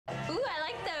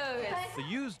The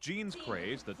used jeans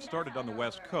craze that started on the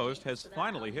West Coast has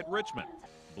finally hit Richmond.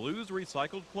 Blues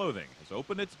Recycled Clothing has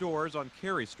opened its doors on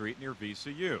Carey Street near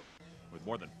VCU. With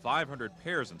more than 500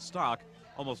 pairs in stock,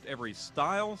 almost every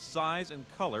style, size, and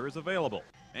color is available,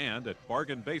 and at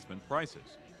bargain basement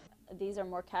prices. These are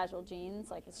more casual jeans.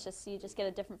 Like, it's just, you just get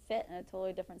a different fit and a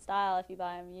totally different style if you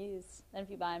buy them used than if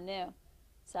you buy them new.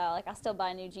 So, like, I still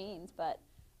buy new jeans, but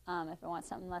if I want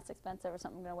something less expensive or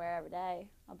something I'm going to wear every day,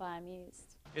 I'll buy them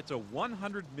used. It's a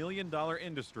 $100 million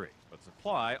industry, but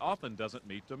supply often doesn't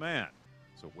meet demand.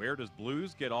 So where does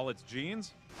Blues get all its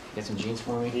jeans? Get some jeans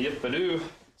for me? Yep, I do.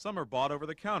 Some are bought over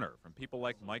the counter from people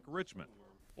like Mike Richmond.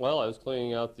 Well, I was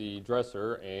cleaning out the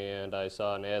dresser and I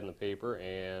saw an ad in the paper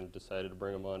and decided to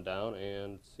bring them on down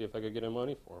and see if I could get any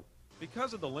money for them.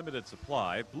 Because of the limited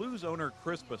supply, Blues owner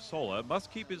Chris Basola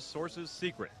must keep his sources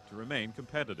secret to remain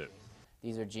competitive.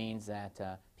 These are jeans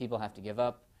that people have to give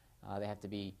up. They have to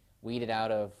be weeded out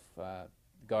of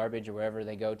garbage or wherever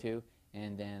they go to,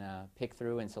 and then picked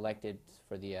through and selected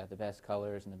for the best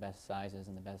colors and the best sizes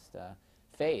and the best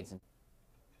fades.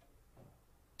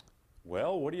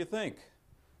 Well, what do you think?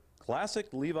 Classic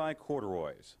Levi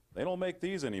corduroys. They don't make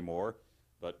these anymore,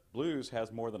 but Blues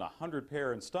has more than 100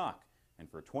 pair in stock, and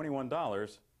for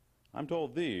 $21, I'm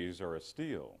told these are a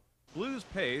steal. Blues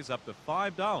pays up to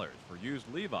 $5 for used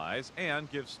Levi's and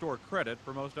gives store credit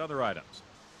for most other items.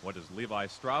 What does Levi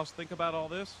Strauss think about all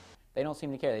this? They don't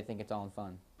seem to care. They think it's all in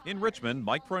fun. In Richmond,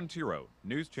 Mike Frontiero,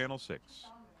 News Channel 6.